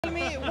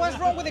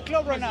What's wrong with the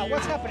club right now?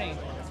 What's happening?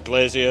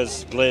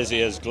 Glaziers.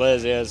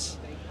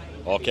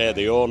 Okay,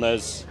 the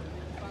owners.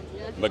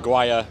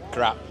 Maguire,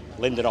 crap.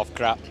 Lindelof,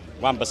 crap.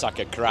 Wan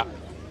Bissaka, crap.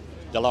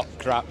 Delop,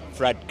 crap.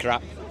 Fred,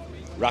 crap.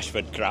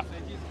 Rashford, crap.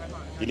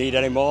 You need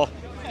any more?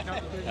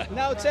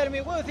 Now tell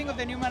me, what do you think of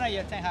the new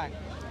manager, Ten Hag?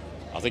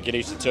 I think he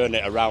needs to turn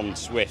it around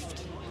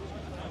swift.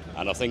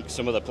 And I think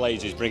some of the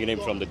players he's bringing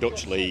in from the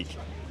Dutch league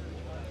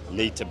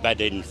need to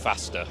bed in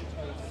faster.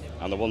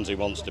 And the ones he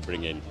wants to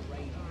bring in.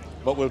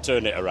 But we'll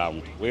turn it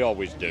around. We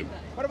always do.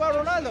 What about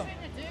Ronaldo?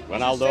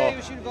 Ronaldo?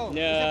 You should go.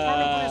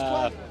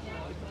 Yeah.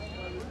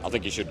 I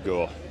think he should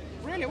go.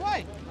 Really?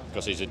 Why?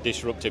 Because he's a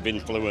disruptive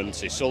influence.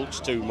 He sulks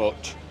too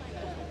much.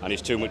 And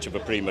he's too much of a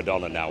prima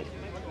donna now.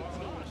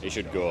 He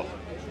should go.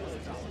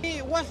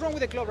 What's wrong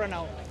with the club right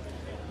now?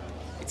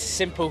 It's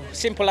a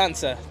simple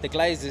answer. The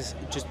Glazers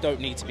just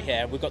don't need to be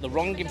here. We've got the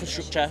wrong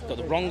infrastructure, got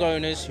the wrong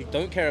owners who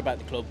don't care about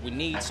the club. We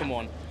need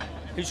someone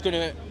who's going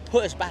to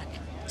put us back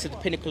to the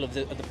pinnacle of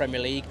the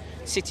Premier League.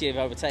 City have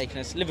overtaken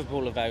us,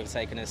 Liverpool have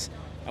overtaken us,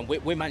 and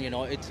we're Man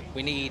United.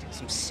 We need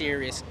some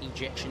serious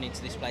injection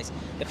into this place.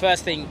 The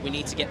first thing, we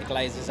need to get the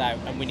Glazers out,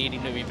 and we need a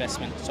new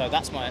investment. So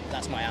that's my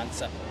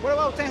answer. What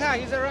about Ten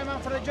Hag? Is the right man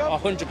for the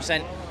job?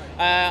 100%.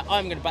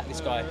 I'm going to back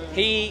this guy.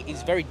 He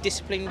is very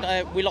disciplined.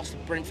 We lost to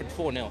Brentford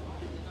 4-0.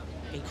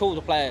 He called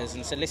the players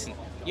and said, listen,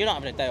 you're not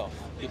having a day off.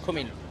 You're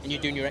coming and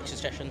you're doing your extra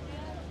session.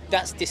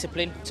 That's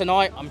discipline.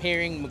 Tonight, I'm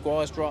hearing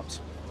Maguire's dropped.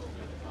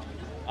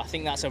 I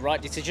think that's a right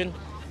decision.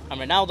 And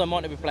Ronaldo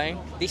might not be playing.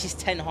 This is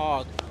Ten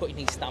Hag putting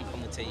his stamp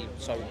on the team.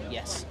 So,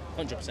 yes,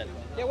 100%.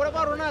 Yeah, what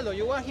about Ronaldo?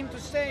 You want him to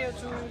stay or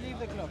to leave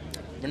the club?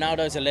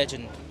 Ronaldo's a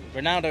legend.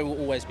 Ronaldo will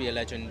always be a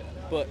legend.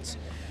 But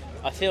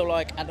I feel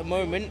like at the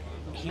moment,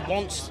 he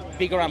wants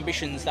bigger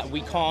ambitions that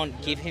we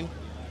can't give him.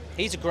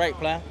 He's a great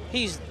player.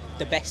 He's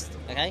the best,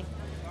 okay?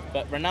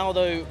 But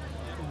Ronaldo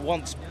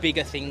wants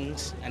bigger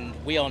things, and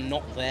we are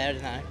not there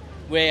now.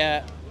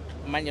 We're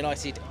Man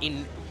United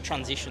in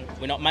transition.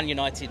 We're not Man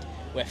United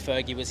where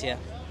Fergie was here.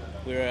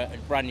 We're a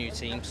brand new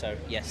team, so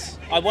yes.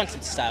 I want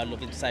him to stay, I'd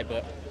love him to stay,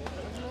 but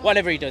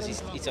whatever he does,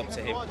 it's up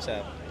to him.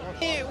 So.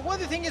 Hey, what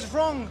do you think is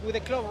wrong with the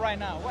club right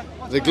now?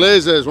 The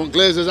Glazers want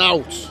Glazers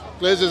out.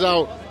 Glazers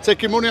out.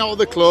 Taking money out of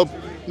the club,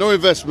 no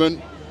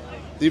investment.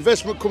 The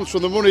investment comes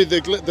from the money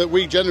that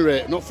we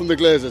generate, not from the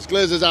Glazers.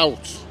 Glazers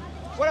out.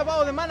 What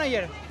about the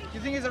manager? You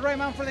think he's the right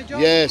man for the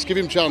job? Yes, give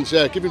him chance,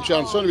 yeah, give him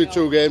chance. It's only been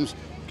 2 games.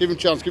 Give him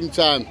chance, give him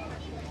time.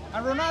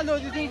 And Ronaldo,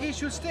 do you think he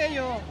should stay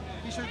or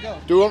he should go?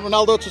 Do you want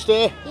Ronaldo to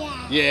stay?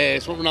 Yeah.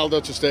 Yes, want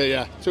Ronaldo to stay,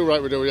 yeah. Too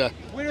right we do, yeah.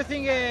 Where do you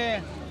think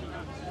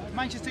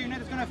Manchester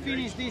United is going to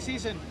finish this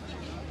season?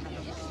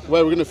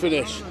 Where are we going to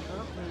finish?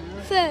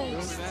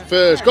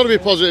 First. Got to be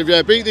positive,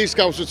 yeah. Beat these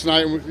Scousers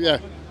tonight and yeah,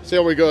 see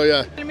how we go,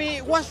 yeah. Tell me,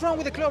 what's wrong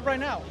with the club right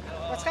now?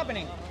 What's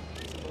happening?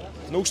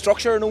 No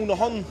structure, no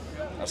nothing.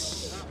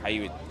 That's how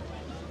you would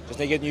just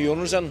need to get new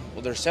owners in.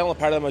 Well, they're selling a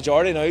part of the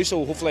majority now,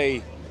 so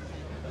hopefully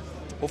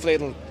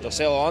they'll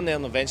sell on.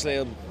 Then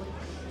eventually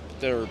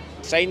they're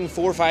signing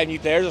 4 or 5 new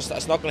players.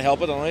 That's not going to help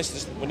it.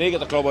 Honest, we need to get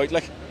the club out,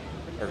 or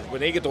we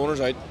need to get the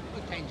owners out.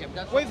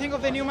 What do you think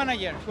of the new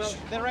manager?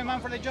 The right man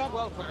for the job?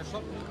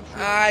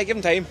 Give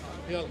him time.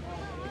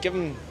 Give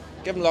him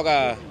like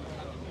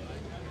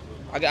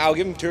I'll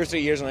give him 2 or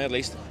 3 years on it at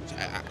least.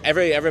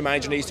 Every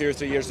manager needs 2 or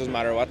 3 years, doesn't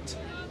matter what.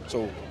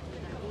 So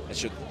it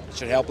should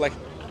help. Like.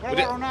 What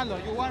about Ronaldo?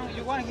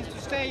 You want him to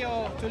stay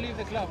or to leave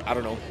the club? I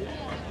don't know.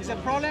 Is it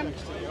a problem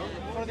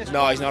for this?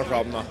 No, he's not a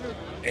problem. No.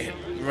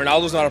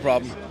 Ronaldo's not a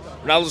problem.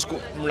 Ronaldo's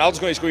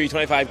going to score you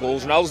 25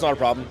 goals. Ronaldo's not a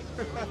problem.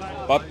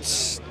 But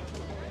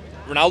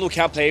Ronaldo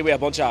can't play with a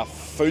bunch of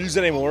fools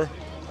anymore.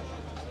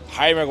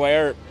 Harry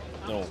Maguire,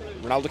 no.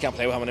 Ronaldo can't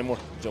play with him anymore.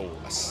 No.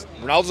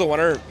 Ronaldo's a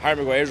winner. Harry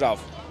Maguire's a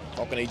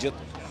fucking idiot.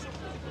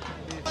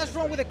 What's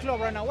wrong with the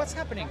club right now? What's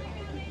happening?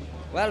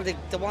 Well, they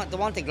want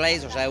the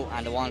Glazers out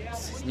and they want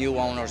new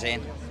owners in,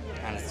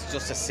 and it's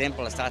just as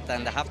simple as that.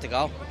 Then they have to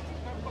go.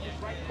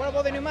 What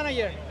about the new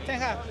manager, Ten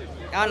Hag?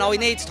 Oh no, he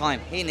needs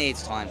time. He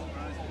needs time.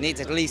 He needs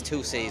at least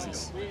 2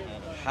 seasons.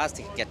 Has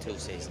to get 2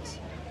 seasons.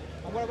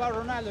 And what about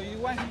Ronaldo? You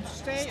want him to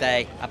stay?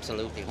 Stay,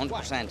 absolutely,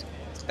 100%.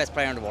 He's the best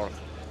player in the world.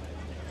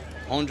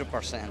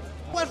 100%.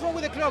 What's wrong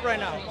with the club right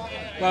now?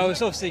 Well,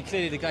 it's obviously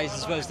clearly the Glazers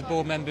as well as the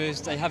board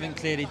members. They haven't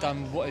clearly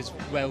done what is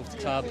well for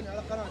the club.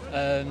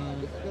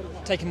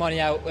 Taking money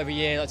out every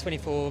year, like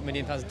 £24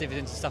 million of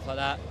dividends and stuff like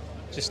that,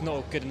 just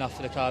not good enough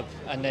for the club.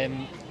 And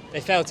then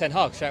they failed Ten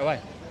Hag straight away.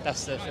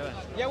 That's the straight away.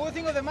 Yeah, what do you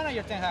think of the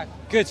manager, Ten Hag?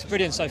 Good,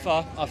 brilliant so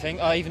far, I think,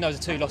 even though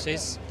there's 2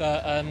 losses.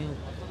 But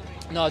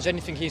no, I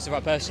genuinely think he's the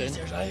right person.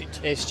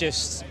 It's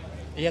just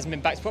he hasn't been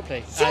backed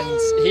properly.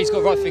 And he's got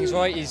the right things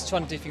right, he's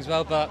trying to do things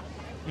well, but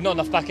not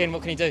enough back in.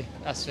 What can he do?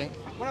 That's the thing.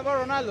 What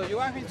about Ronaldo? You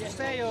want him to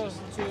stay or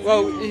to...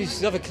 Well, he's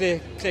another clear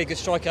good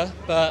striker,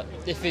 but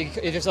if he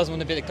just doesn't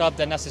want to be at the club,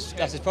 then that's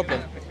his problem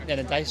at the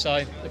end of the day.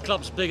 So the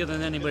club's bigger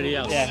than anybody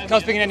else. Yeah, the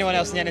club's bigger than anyone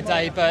else at the end of the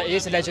day, but he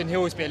is a legend. He'll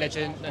always be a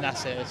legend, and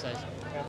that's it. So.